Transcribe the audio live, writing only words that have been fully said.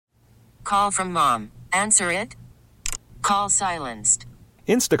Call from mom. Answer it. Call silenced.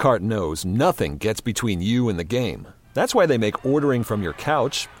 Instacart knows nothing gets between you and the game. That's why they make ordering from your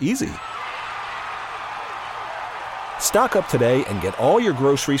couch easy. Stock up today and get all your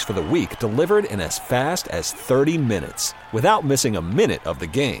groceries for the week delivered in as fast as 30 minutes without missing a minute of the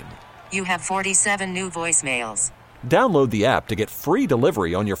game. You have 47 new voicemails. Download the app to get free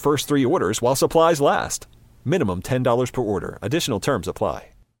delivery on your first 3 orders while supplies last. Minimum $10 per order. Additional terms apply.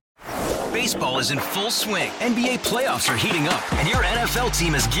 Baseball is in full swing. NBA playoffs are heating up, and your NFL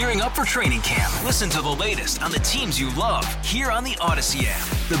team is gearing up for training camp. Listen to the latest on the teams you love here on the Odyssey app.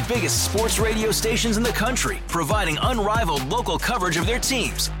 The biggest sports radio stations in the country, providing unrivaled local coverage of their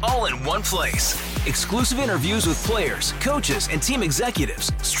teams, all in one place. Exclusive interviews with players, coaches, and team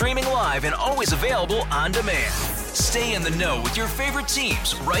executives, streaming live and always available on demand. Stay in the know with your favorite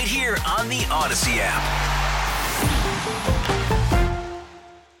teams right here on the Odyssey app.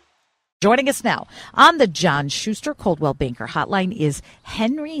 Joining us now on the John Schuster Coldwell Banker Hotline is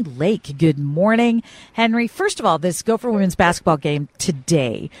Henry Lake. Good morning, Henry. First of all, this Gopher women's basketball game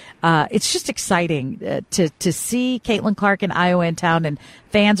today, it's just exciting to see Caitlin Clark in Iowa in town, and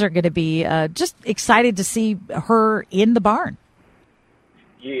fans are going to be just excited to see her in the barn.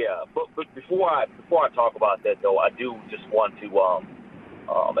 Yeah, but before I talk about that, though, I do just want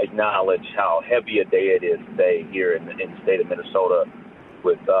to acknowledge how heavy a day it is today here in the state of Minnesota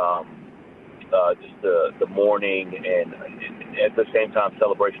with just the mourning and at the same time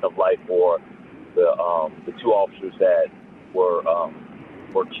celebration of life for the 2 officers that were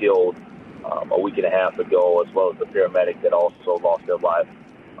killed a week and a half ago, as well as the paramedic that also lost their life.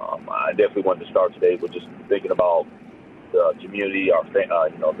 I definitely wanted to start today with just thinking about the community,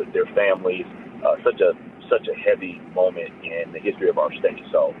 their families. Such a heavy moment in the history of our state.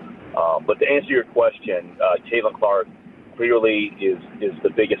 So, but to answer your question, Caitlin Clark clearly is the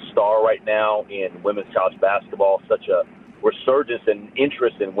biggest star right now in women's college basketball. Such a resurgence and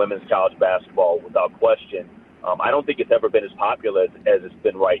interest in women's college basketball, without question. I don't think it's ever been as popular as it's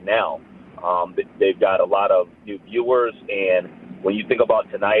been right now. They've got a lot of new viewers, and when you think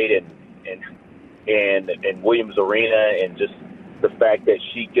about tonight and Williams Arena, and just the fact that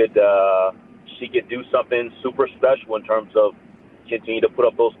she could do something super special in terms of continue to put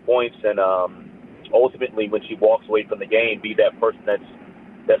up those points and ultimately, when she walks away from the game, be that person that's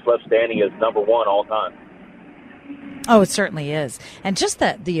left standing as number 1 all time. Oh, it certainly is. And just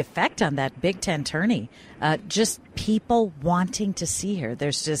the effect on that Big Ten tourney, just people wanting to see her.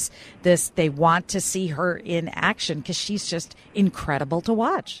 There's just they want to see her in action because she's just incredible to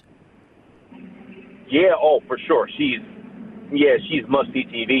watch. Yeah, for sure. She's must-see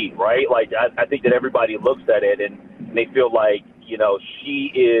TV, right? Like, I think that everybody looks at it and they feel like,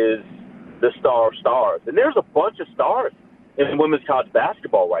 she is the star of stars. And there's a bunch of stars in women's college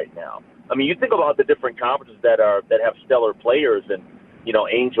basketball right now. I mean, you think about the different conferences that have stellar players, and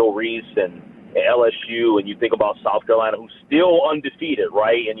Angel Reese and LSU, and you think about South Carolina, who's still undefeated,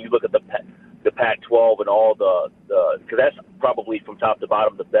 right? And you look at the Pac-12 and all because that's probably from top to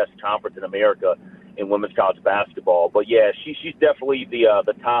bottom the best conference in America in women's college basketball. But yeah, she's definitely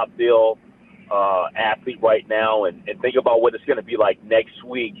the top bill athlete right now, and think about what it's going to be like next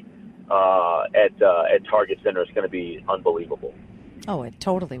week at Target Center. It's going to be unbelievable. Oh, it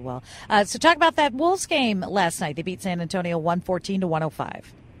totally will. So talk about that Wolves game last night. They beat San Antonio 114-105.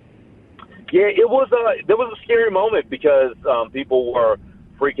 Yeah, there was a scary moment because people were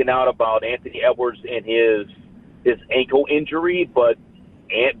freaking out about Anthony Edwards and his ankle injury, but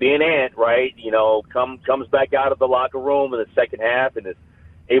being Ant, right, comes back out of the locker room in the second half and is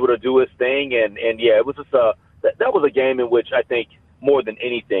able to do his thing. And yeah, it was just that was a game in which I think more than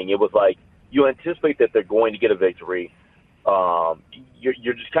anything, it was like you anticipate that they're going to get a victory.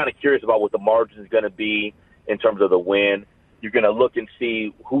 You're just kind of curious about what the margin is going to be in terms of the win. You're going to look and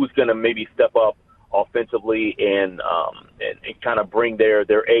see who's going to maybe step up offensively and kind of bring their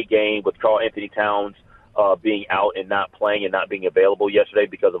A game, with Karl Anthony Towns being out and not playing and not being available yesterday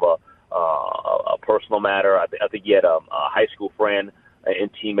because of a personal matter. I think he had a high school friend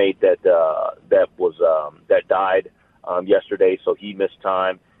and teammate that died yesterday, so he missed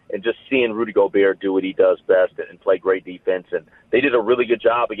time. And just seeing Rudy Gobert do what he does best and play great defense, and they did a really good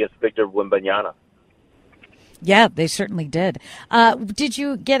job against Victor Wembanyama. Yeah, they certainly did. Did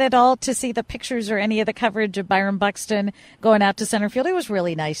you get it all to see the pictures or any of the coverage of Byron Buxton going out to center field? It was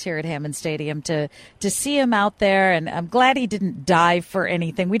really nice here at Hammond Stadium to see him out there, and I'm glad he didn't dive for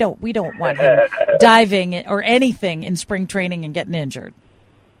anything. We don't want him diving or anything in spring training and getting injured.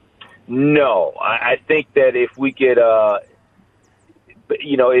 No, I think that if we could,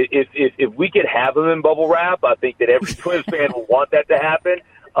 if we could have him in bubble wrap, I think that every Twins fan will want that to happen.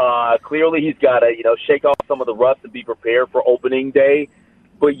 Clearly, he's got to, shake off some of the rust and be prepared for opening day.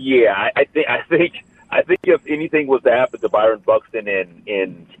 But yeah, I think if anything was to happen to Byron Buxton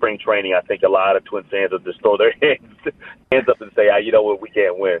in spring training, I think a lot of Twins fans would just throw their hands up and say, you know what, we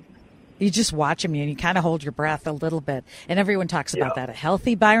can't win. You just watch him and you kind of hold your breath a little bit. And everyone talks about that. A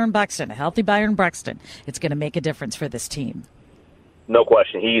healthy Byron Buxton. It's going to make a difference for this team. No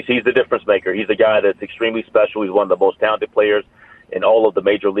question. He's the difference maker. He's a guy that's extremely special. He's one of the most talented players in all of the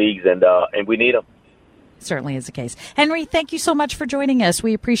major leagues, and we need him. Certainly is the case. Henry, thank you so much for joining us.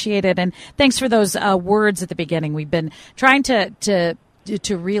 We appreciate it. And thanks for those words at the beginning. We've been trying to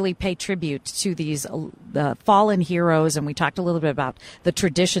really pay tribute to these fallen heroes, and we talked a little bit about the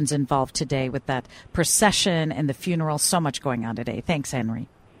traditions involved today with that procession and the funeral. So much going on today. Thanks, Henry.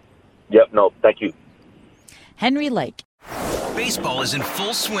 Yep, no, thank you. Henry Lake. Baseball is in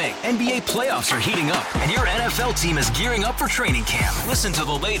full swing. NBA playoffs are heating up, and your NFL team is gearing up for training camp. Listen to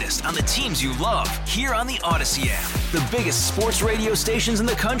the latest on the teams you love here on the Odyssey app. The biggest sports radio stations in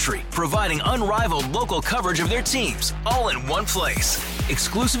the country, providing unrivaled local coverage of their teams, all in one place.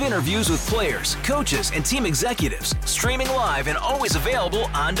 Exclusive interviews with players, coaches, and team executives, streaming live and always available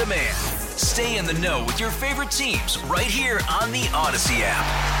on demand. Stay in the know with your favorite teams right here on the Odyssey app.